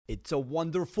It's a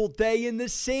wonderful day in the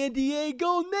San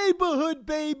Diego neighborhood,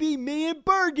 baby. Me and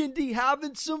Burgundy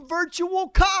having some virtual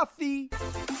coffee.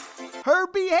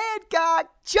 Herbie Hancock,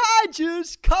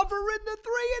 Chargers covering the 3.5.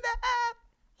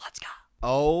 Let's go.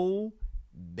 Oh,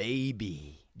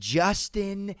 baby.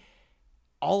 Justin,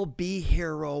 I'll be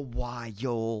here a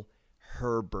while.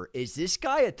 Herbert. Is this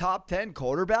guy a top 10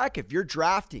 quarterback? If you're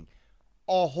drafting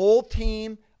a whole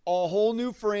team, a whole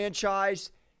new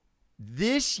franchise,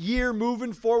 this year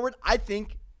moving forward, I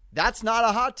think that's not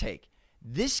a hot take.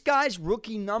 This guy's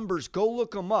rookie numbers, go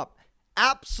look them up.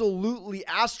 Absolutely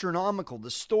astronomical. The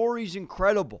story's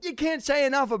incredible. You can't say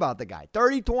enough about the guy.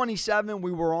 30-27,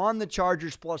 we were on the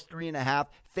Chargers plus 3.5,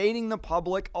 fading the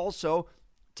public, also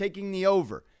taking the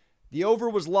over. The over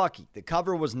was lucky. The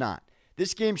cover was not.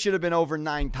 This game should have been over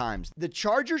 9 times. The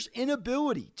Chargers'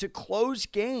 inability to close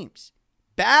games.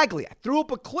 Bagley, I threw up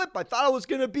a clip. I thought I was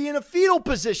going to be in a fetal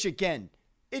position again.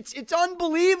 It's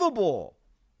unbelievable.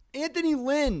 Anthony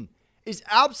Lynn is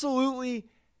absolutely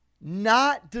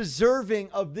not deserving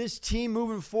of this team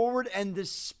moving forward. And the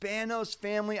Spanos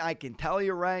family, I can tell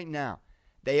you right now,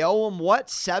 they owe him what,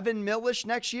 $7 million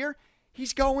next year?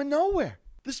 He's going nowhere.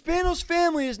 The Spanos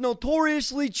family is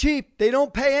notoriously cheap. They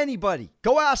don't pay anybody.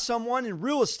 Go ask someone in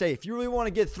real estate if you really want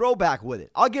to get throwback with it.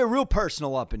 I'll get real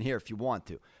personal up in here if you want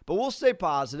to. But we'll stay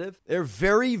positive. They're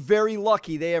very, very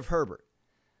lucky they have Herbert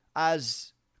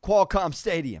as Qualcomm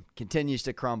Stadium continues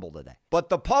to crumble today. But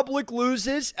the public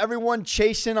loses. Everyone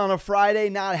chasing on a Friday,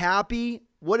 not happy.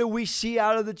 What do we see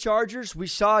out of the Chargers? We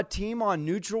saw a team on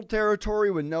neutral territory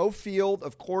with no field.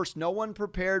 Of course, no one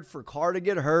prepared for Carr to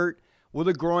get hurt with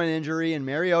a groin injury and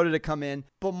Mariota to come in.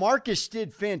 But Marcus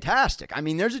did fantastic. I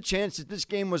mean, there's a chance that this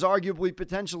game was arguably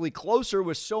potentially closer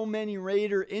with so many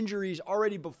Raider injuries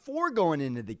already before going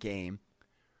into the game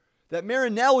that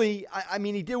Marinelli, I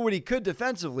mean, he did what he could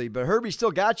defensively, but Herbie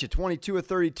still got you 22 of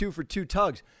 32 for 2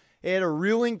 tugs. He had a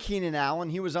reeling Keenan Allen.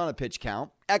 He was on a pitch count.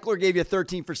 Eckler gave you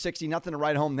 13 for 60, nothing to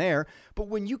write home there. But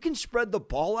when you can spread the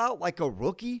ball out like a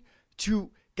rookie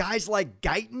to guys like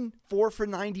Guyton, 4 for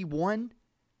 91,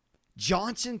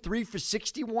 Johnson, 3 for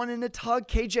 61 in a tug.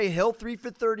 KJ Hill, 3 for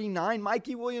 39.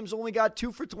 Mikey Williams only got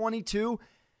 2 for 22.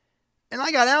 And I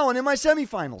got Allen in my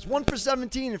semifinals. 1 for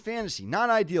 17 in fantasy. Not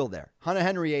ideal there. Hunter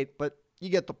Henry 8, but you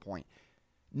get the point.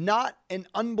 Not an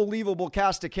unbelievable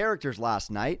cast of characters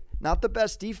last night. Not the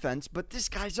best defense, but this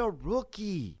guy's a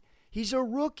rookie. He's a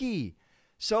rookie.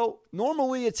 So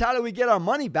normally it's how do we get our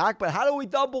money back, but how do we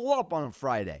double up on a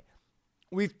Friday?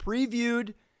 We've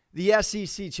previewed the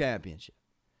SEC championship.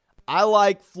 I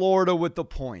like Florida with the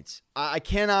points. I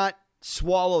cannot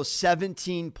swallow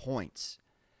 17 points.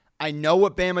 I know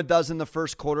what Bama does in the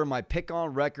first quarter. My pick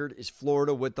on record is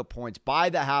Florida with the points. By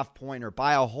the half point or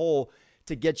by a whole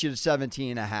to get you to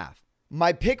 17.5.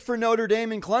 My pick for Notre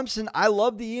Dame and Clemson, I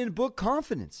love the Ian Book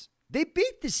confidence. They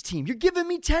beat this team. You're giving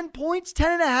me 10 points,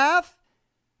 10.5?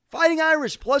 Fighting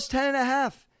Irish plus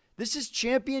 10.5. This is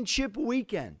championship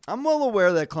weekend. I'm well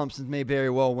aware that Clemson may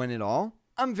very well win it all.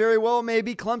 I'm very well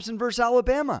maybe Clemson versus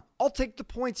Alabama. I'll take the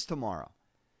points tomorrow.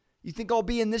 You think I'll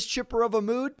be in this chipper of a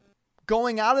mood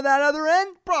going out of that other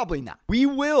end? Probably not. We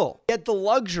will get the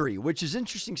luxury, which is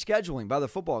interesting scheduling by the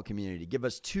football community, give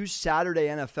us 2 Saturday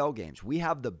NFL games. We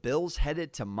have the Bills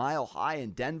headed to Mile High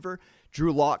in Denver.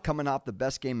 Drew Lock coming off the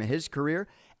best game of his career.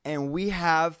 And we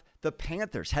have the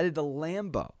Panthers headed to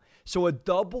Lambeau. So a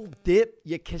double dip,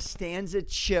 you Costanza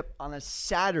chip on a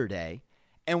Saturday.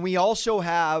 And we also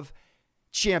have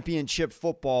championship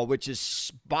football, which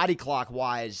is body clock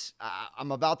wise.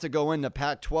 I'm about to go into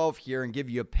Pac-12 here and give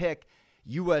you a pick.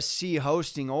 USC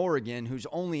hosting Oregon, who's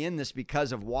only in this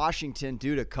because of Washington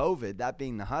due to COVID, that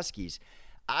being the Huskies.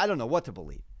 I don't know what to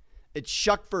believe. It's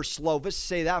Shuck versus Slovis.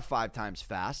 Say that 5 times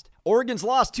fast. Oregon's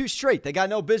lost 2 straight. They got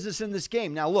no business in this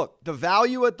game. Now look, the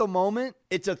value at the moment,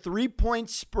 it's a 3-point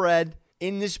spread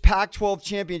in this Pac-12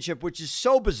 championship, which is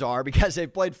so bizarre because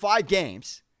they've played 5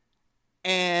 games.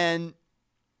 And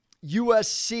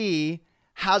USC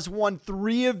has won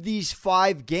 3 of these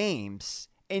 5 games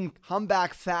in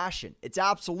comeback fashion. It's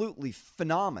absolutely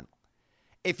phenomenal.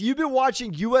 If you've been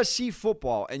watching USC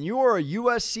football and you are a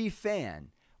USC fan,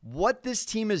 what this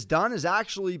team has done has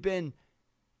actually been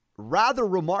rather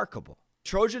remarkable.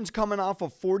 Trojans coming off a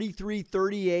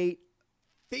 43-38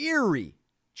 very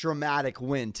dramatic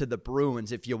win to the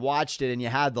Bruins. If you watched it and you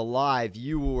had the live,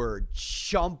 you were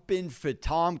jumping for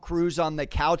Tom Cruise on the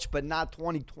couch, but not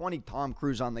 2020 Tom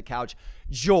Cruise on the couch.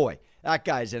 Joy. That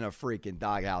guy's in a freaking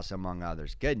doghouse, among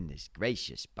others. Goodness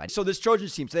gracious. So this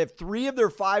Trojans team, so they have 3 of their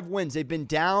 5 wins. They've been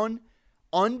down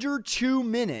under 2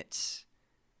 minutes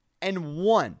and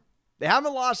won. They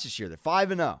haven't lost this year. They're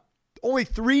 5-0. Only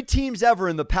 3 teams ever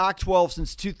in the Pac-12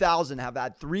 since 2000 have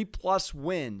had 3+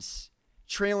 wins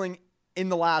trailing in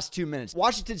the last 2 minutes.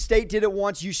 Washington State did it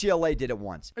once. UCLA did it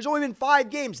once. There's only been 5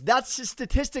 games. That's a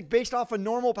statistic based off a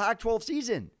normal Pac-12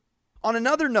 season. On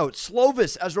another note,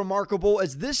 Slovis, as remarkable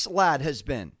as this lad has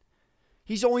been,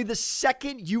 he's only the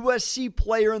second USC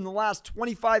player in the last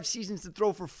 25 seasons to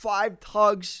throw for 5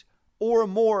 tugs or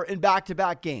more in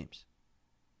back-to-back games.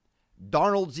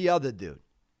 Darnold's the other dude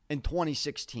in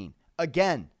 2016.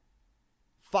 Again,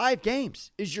 5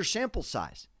 games is your sample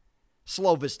size.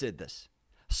 Slovis did this.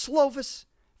 Slovis,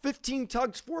 15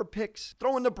 tugs, 4 picks,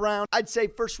 throwing to Brown. I'd say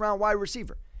first-round wide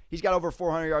receiver. He's got over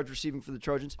 400 yards receiving for the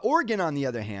Trojans. Oregon, on the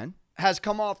other hand, has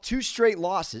come off 2 straight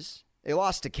losses. They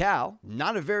lost to Cal.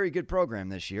 Not a very good program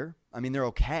this year. I mean, they're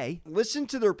okay. Listen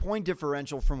to their point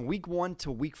differential from week 1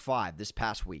 to week 5 this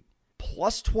past week.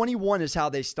 Plus 21 is how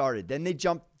they started. Then they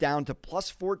jumped down to plus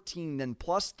 14, then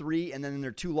plus 3, and then in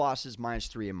their 2 losses, minus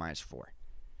 3 and minus 4.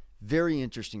 Very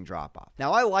interesting drop-off.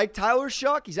 Now, I like Tyler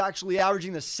Shough. He's actually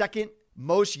averaging the second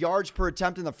most yards per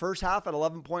attempt in the first half at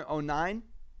 11.09.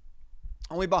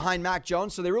 Only behind Mac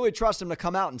Jones, so they really trust him to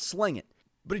come out and sling it.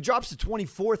 But he drops to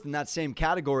 24th in that same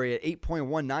category at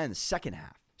 8.19 in the second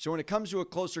half. So when it comes to a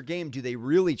closer game, do they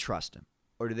really trust him?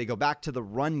 Or do they go back to the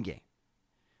run game?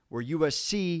 Where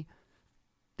USC,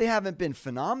 they haven't been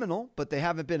phenomenal, but they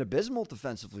haven't been abysmal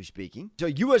defensively speaking. So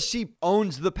USC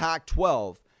owns the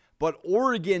Pac-12, but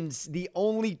Oregon's the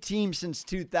only team since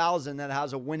 2000 that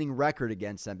has a winning record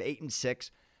against them, 8-6.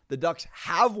 The Ducks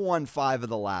have won 5 of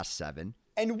the last 7.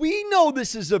 And we know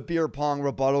this is a beer pong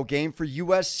rebuttal game for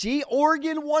USC.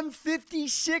 Oregon won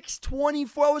 56-24.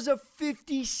 It was a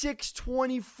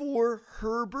 56-24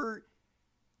 Herbert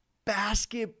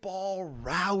basketball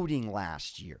routing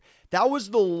last year. That was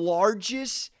the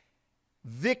largest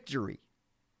victory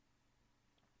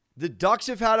the Ducks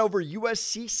have had over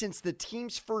USC since the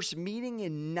team's first meeting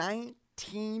in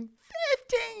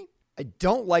 1915. I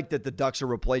don't like that the Ducks are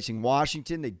replacing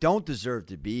Washington. They don't deserve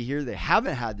to be here. They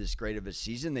haven't had this great of a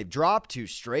season. They've dropped 2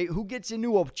 straight. Who gets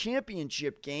into a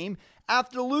championship game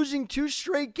after losing 2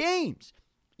 straight games?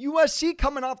 USC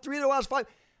coming off 3 of the last 5.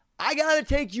 I got to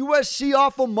take USC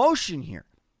off emotion here,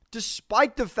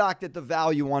 despite the fact that the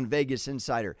value on Vegas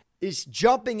Insider is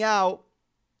jumping out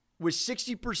with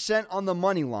 60% on the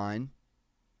money line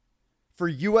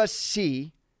for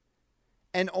USC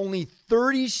and only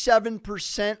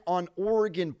 37% on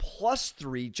Oregon plus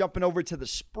 3, jumping over to the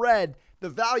spread. The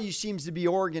value seems to be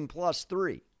Oregon plus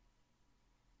 3.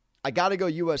 I got to go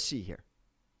USC here.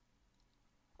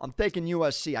 I'm taking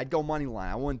USC. I'd go money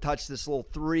line. I wouldn't touch this little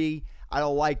 3. I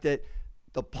don't like that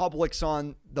the public's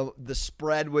on the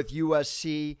spread with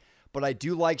USC, but I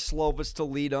do like Slovis to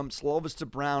lead them. Slovis to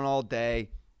Brown all day.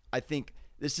 I think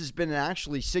this has been an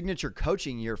actually signature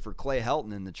coaching year for Clay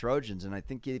Helton and the Trojans, and I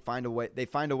think they find a way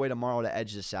tomorrow to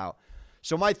edge this out.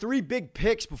 So my 3 big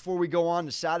picks before we go on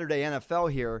to Saturday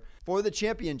NFL here for the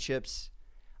championships,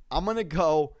 I'm going to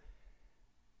go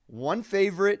 1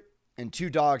 favorite and 2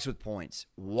 dogs with points.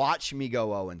 Watch me go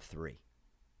 0-3.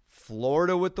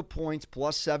 Florida with the points,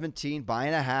 plus 17,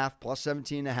 buying a half, plus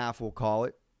 17.5, we'll call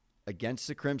it, against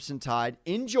the Crimson Tide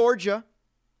in Georgia,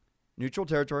 neutral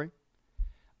territory.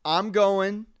 I'm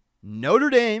going Notre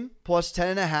Dame plus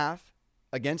 10.5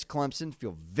 against Clemson.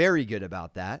 Feel very good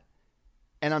about that.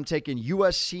 And I'm taking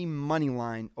USC money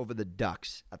line over the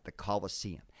Ducks at the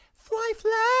Coliseum. Fly,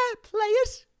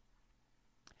 players.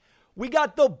 We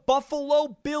got the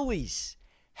Buffalo Billies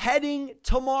heading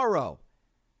tomorrow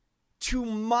to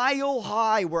Mile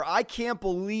High, where I can't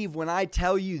believe when I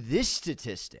tell you this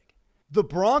statistic. The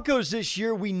Broncos this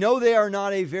year, we know they are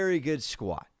not a very good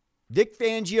squad. Vic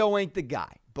Fangio ain't the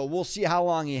guy, but we'll see how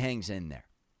long he hangs in there.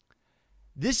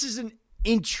 This is an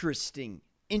interesting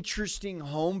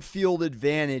home field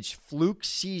advantage fluke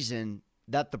season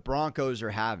that the Broncos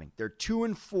are having. They're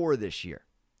 2-4 this year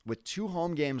with 2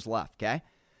 home games left, okay?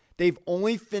 They've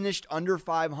only finished under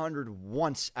 500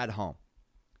 once at home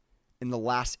in the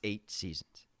last 8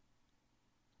 seasons.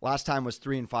 Last time was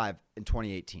 3-5 in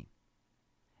 2018.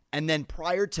 And then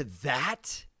prior to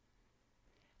that,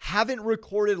 haven't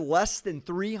recorded less than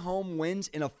 3 home wins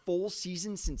in a full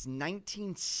season since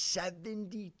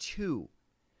 1972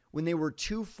 when they were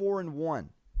 2-4-1.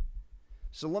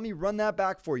 So let me run that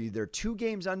back for you. They're 2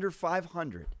 games under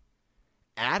 500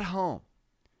 at home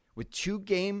with 2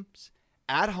 games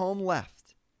at home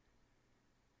left.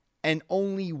 And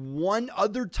only 1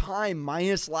 other time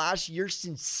minus last year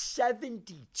since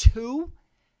 72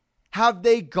 have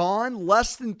they gone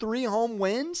less than 3 home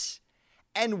wins.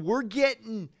 And we're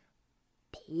getting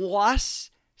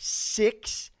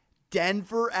 +6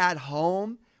 Denver at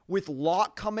home with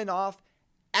Locke coming off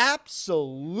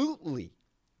absolutely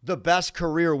the best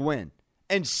career win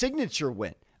and signature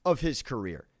win of his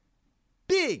career.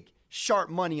 Big, sharp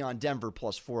money on Denver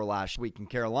 +4 last week in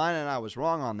Carolina, and I was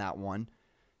wrong on that one.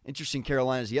 Interesting,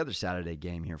 Carolina's the other Saturday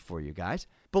game here for you guys.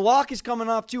 Bullock is coming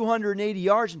off 280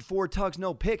 yards and 4 tugs,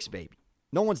 no picks, baby.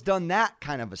 No one's done that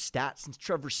kind of a stat since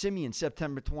Trevor Siemian,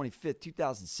 September 25th,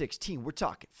 2016. We're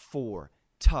talking 4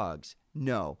 tugs,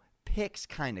 no picks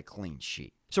kind of clean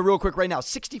sheet. So real quick right now,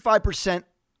 65%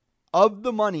 of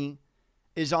the money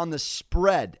is on the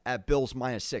spread at Bills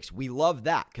 -6. We love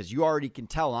that because you already can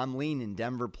tell I'm leaning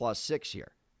Denver +6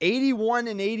 here. 81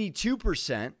 and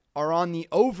 82% are on the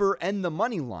over and the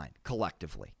money line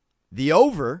collectively. The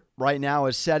over right now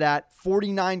is set at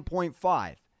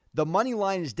 49.5. The money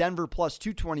line is Denver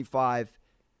 +225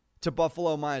 to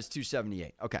Buffalo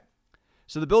 -278. Okay.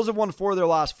 So the Bills have won 4 of their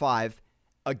last 5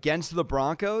 against the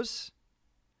Broncos,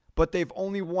 but they've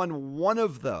only won 1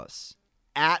 of those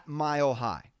at Mile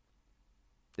High.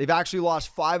 They've actually lost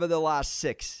 5 of the last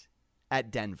 6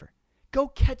 at Denver. Go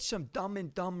catch some Dumb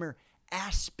and Dumber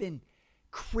Aspen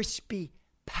crispy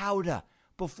powder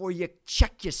before you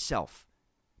check yourself.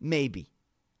 Maybe.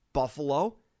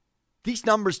 Buffalo, these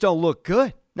numbers don't look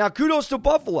good. Now, kudos to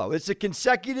Buffalo. It's a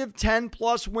consecutive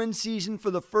 10-plus win season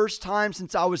for the first time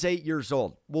since I was 8 years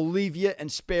old. We'll leave you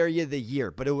and spare you the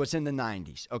year, but it was in the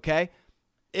 90s, okay?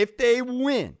 If they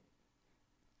win,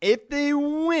 they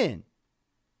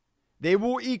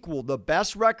will equal the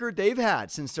best record they've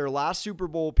had since their last Super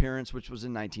Bowl appearance, which was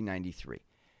in 1993.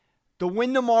 The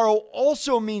win tomorrow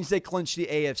also means they clinch the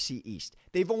AFC East.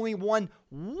 They've only won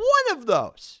 1 of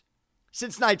those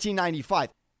since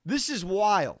 1995. This is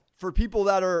wild for people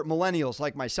that are millennials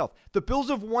like myself. The Bills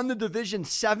have won the division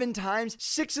 7 times.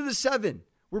 6 of the 7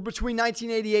 were between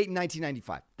 1988 and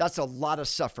 1995. That's a lot of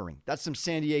suffering. That's some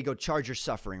San Diego Chargers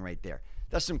suffering right there.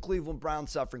 That's some Cleveland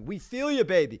Browns suffering. We feel you,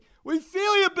 baby. We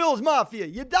feel you, Bills Mafia.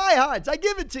 You diehards. I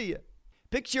give it to you.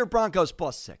 Picks your Broncos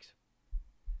 +6.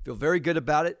 Feel very good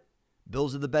about it.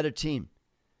 Bills are the better team.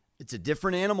 It's a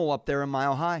different animal up there in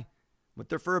Mile High. Went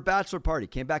there for a bachelor party.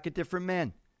 Came back a different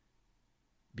man.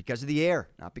 Because of the air,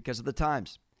 not because of the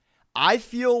times. I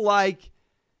feel like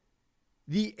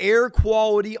the air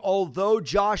quality, although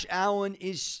Josh Allen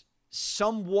is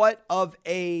somewhat of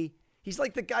he's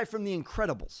like the guy from The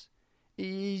Incredibles.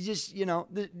 He just,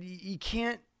 you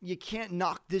can't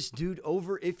knock this dude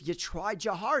over if you tried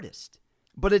your hardest.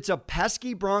 But it's a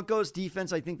pesky Broncos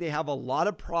defense. I think they have a lot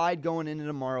of pride going into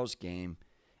tomorrow's game.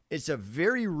 It's a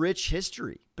very rich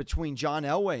history between John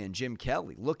Elway and Jim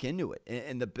Kelly. Look into it.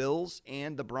 And the Bills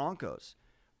and the Broncos.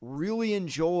 Really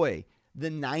enjoy the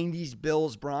 90s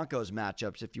Bills-Broncos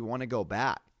matchups if you want to go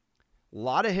back. A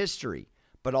lot of history,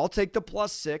 but I'll take the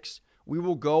 +6. We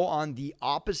will go on the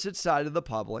opposite side of the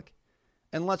public.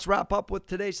 And let's wrap up with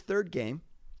today's third game,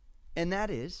 and that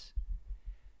is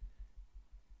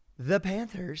the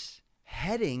Panthers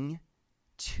heading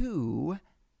to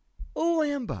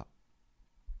Lambeau.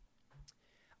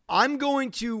 I'm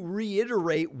going to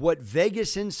reiterate what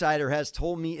Vegas Insider has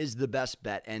told me is the best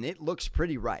bet, and it looks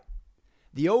pretty right.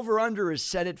 The over-under is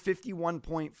set at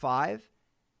 51.5.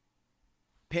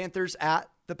 Panthers at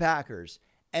the Packers.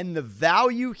 And the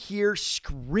value here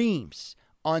screams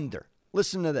under.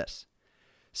 Listen to this.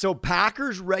 So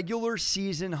Packers regular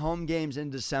season home games in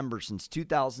December since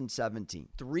 2017.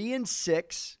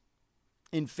 3-6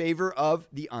 in favor of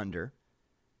the under.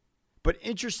 But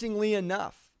interestingly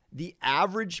enough, the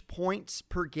average points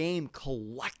per game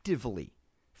collectively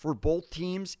for both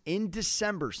teams in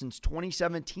December since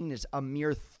 2017 is a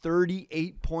mere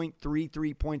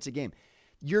 38.33 points a game.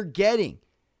 You're getting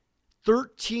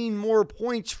 13 more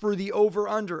points for the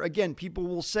over-under. Again, people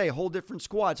will say whole different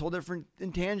squads, whole different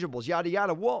intangibles, yada,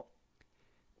 yada. Well,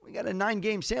 we got a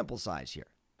 9-game sample size here.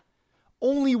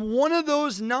 Only one of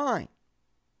those 9,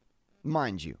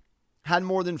 mind you, had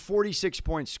more than 46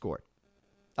 points scored.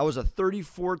 That was a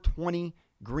 34-20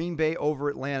 Green Bay over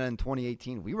Atlanta in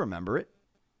 2018. We remember it.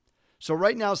 So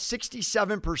right now,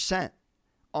 67%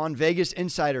 on Vegas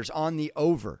Insiders on the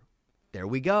over. There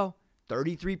we go.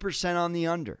 33% on the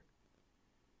under.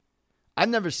 I've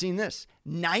never seen this.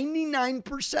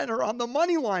 99% are on the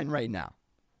money line right now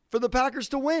for the Packers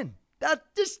to win.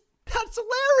 That's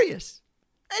hilarious.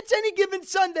 That's any given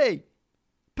Sunday.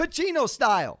 Pacino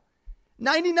style.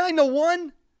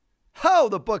 99-1. Oh,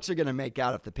 the books are going to make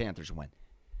out if the Panthers win.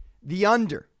 The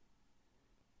under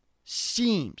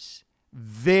seems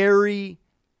very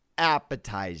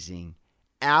appetizing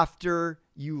after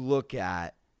you look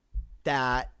at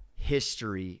that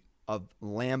history of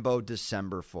Lambeau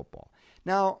December football.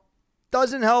 Now,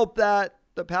 doesn't help that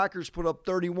The Packers put up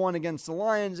 31 against the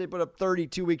Lions. They put up 30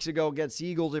 2 weeks ago against the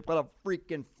Eagles. They put up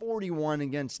freaking 41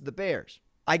 against the Bears.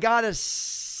 I got a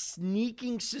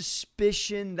sneaking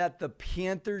suspicion that the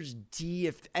Panthers D,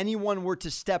 if anyone were to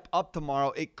step up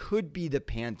tomorrow, it could be the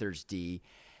Panthers D.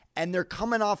 And they're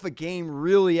coming off a game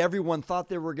really everyone thought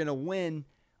they were going to win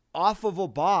off of a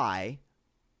bye.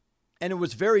 And it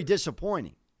was very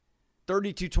disappointing.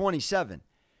 32-27.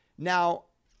 Now,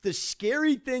 the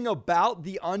scary thing about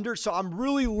the under, so I'm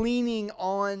really leaning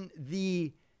on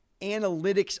the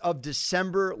analytics of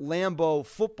December Lambeau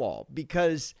football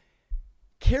because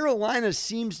Carolina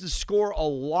seems to score a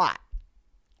lot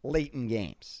late in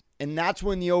games. And that's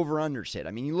when the over-unders hit.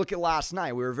 I mean, you look at last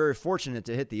night, we were very fortunate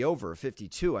to hit the over of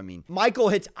 52. I mean, Michael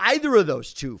hits either of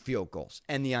those two field goals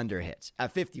and the under hits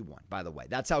at 51, by the way.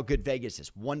 That's how good Vegas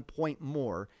is. 1 point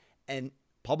more. And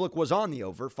public was on the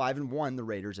over. 5-1, the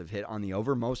Raiders have hit on the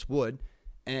over. Most would.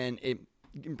 And it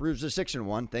improves to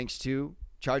 6-1 thanks to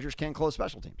Chargers can't close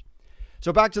special teams.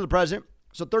 So back to the present.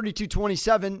 So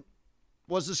 32-27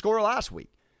 was the score last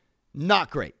week. Not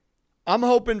great. I'm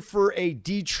hoping for a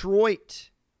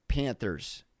Detroit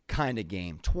Panthers kind of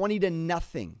game.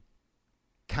 20-0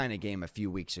 kind of game a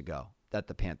few weeks ago that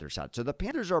the Panthers had. So the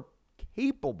Panthers are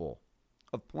capable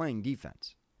of playing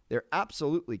defense. They're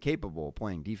absolutely capable of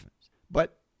playing defense.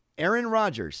 But Aaron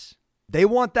Rodgers, they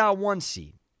want that 1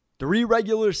 seed. 3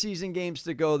 regular season games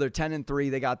to go. They're 10-3.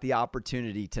 They got the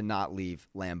opportunity to not leave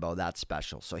Lambeau. That's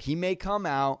special. So he may come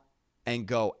out and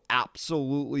go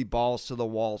absolutely balls to the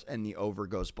walls and the over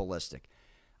goes ballistic.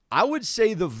 I would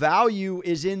say the value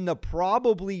is in the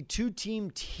probably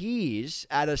 2-team tease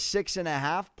at a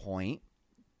 6.5 point,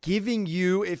 giving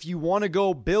you, if you want to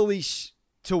go Billy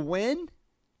to win,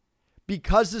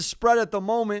 because the spread at the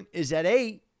moment is at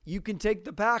 8, you can take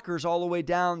the Packers all the way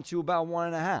down to about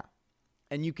 1.5.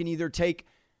 And you can either take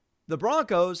the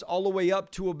Broncos all the way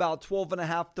up to about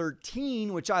 12.5,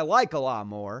 13, which I like a lot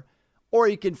more, or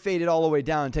you can fade it all the way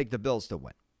down and take the Bills to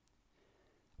win.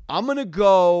 I'm going to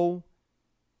go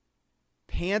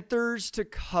Panthers to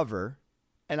cover,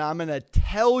 and I'm going to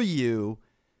tell you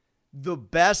the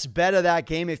best bet of that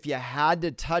game, if you had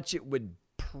to touch it, would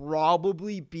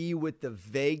probably be with the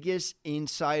Vegas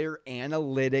Insider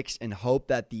Analytics and hope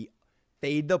that the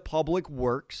fade the public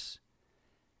works.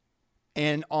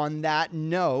 And on that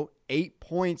note, 8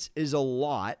 points is a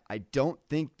lot. I don't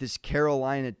think this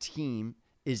Carolina team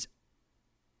is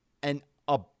an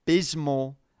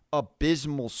abysmal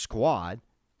squad.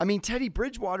 I mean, Teddy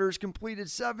Bridgewater has completed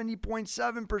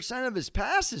 70.7% of his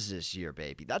passes this year,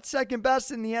 baby. That's second best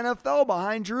in the NFL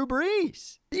behind Drew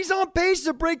Brees. He's on pace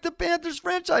to break the Panthers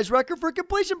franchise record for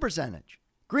completion percentage.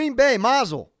 Green Bay,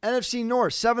 Mazel, NFC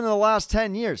North, 7 of the last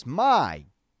 10 years. My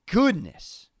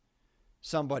goodness.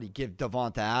 Somebody give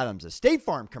Devonta Adams a State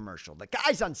Farm commercial. The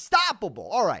guy's unstoppable.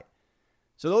 All right.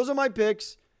 So those are my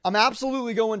picks. I'm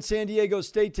absolutely going San Diego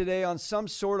State today on some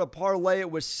sort of parlay. It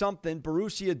was something.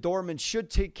 Borussia Dortmund should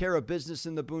take care of business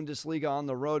in the Bundesliga on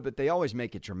the road, but they always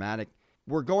make it dramatic.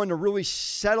 We're going to really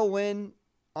settle in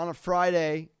on a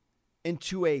Friday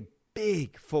into a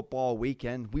big football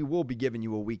weekend. We will be giving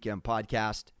you a weekend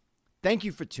podcast. Thank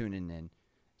you for tuning in.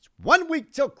 It's 1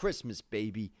 week till Christmas,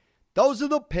 baby. Those are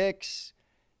the picks.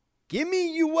 Give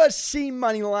me USC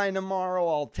money line tomorrow.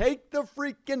 I'll take the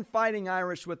freaking Fighting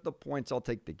Irish with the points. I'll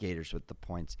take the Gators with the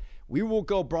points. We will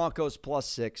go Broncos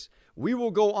 +6. We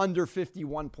will go under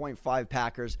 51.5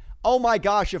 Packers. Oh my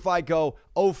gosh, if I go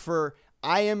over,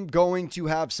 I am going to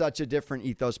have such a different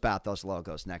ethos, pathos,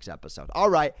 logos next episode. All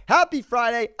right. Happy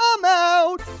Friday. I'm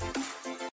out.